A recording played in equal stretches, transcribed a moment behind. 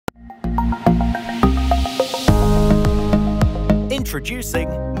Introducing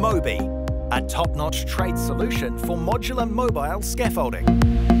Mobi, a top-notch trade solution for modular mobile scaffolding.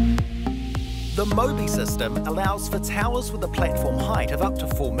 The Mobi system allows for towers with a platform height of up to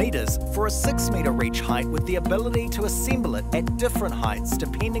 4 metres for a 6 metre reach height with the ability to assemble it at different heights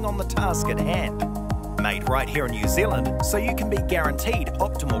depending on the task at hand. Made right here in New Zealand, so you can be guaranteed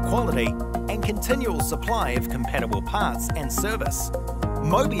optimal quality and continual supply of compatible parts and service.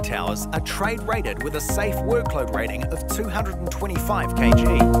 Mobi towers are trade rated with a safe workload rating of 225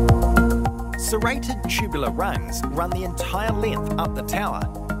 kg. Serrated tubular rungs run the entire length up the tower,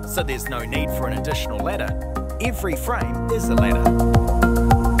 so there's no need for an additional ladder. Every frame is a ladder.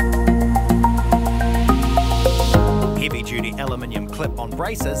 Heavy-duty aluminium clip-on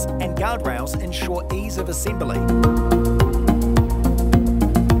braces and guardrails ensure ease of assembly.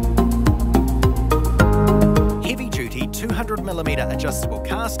 Heavy-duty 200mm adjustable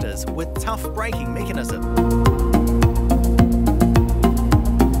casters with tough braking mechanism.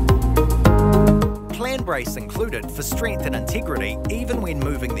 Plan brace included for strength and integrity even when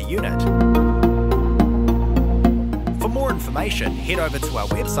moving the unit. For more information, head over to our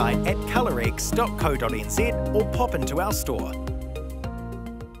website at colorex.co.nz or pop into our store.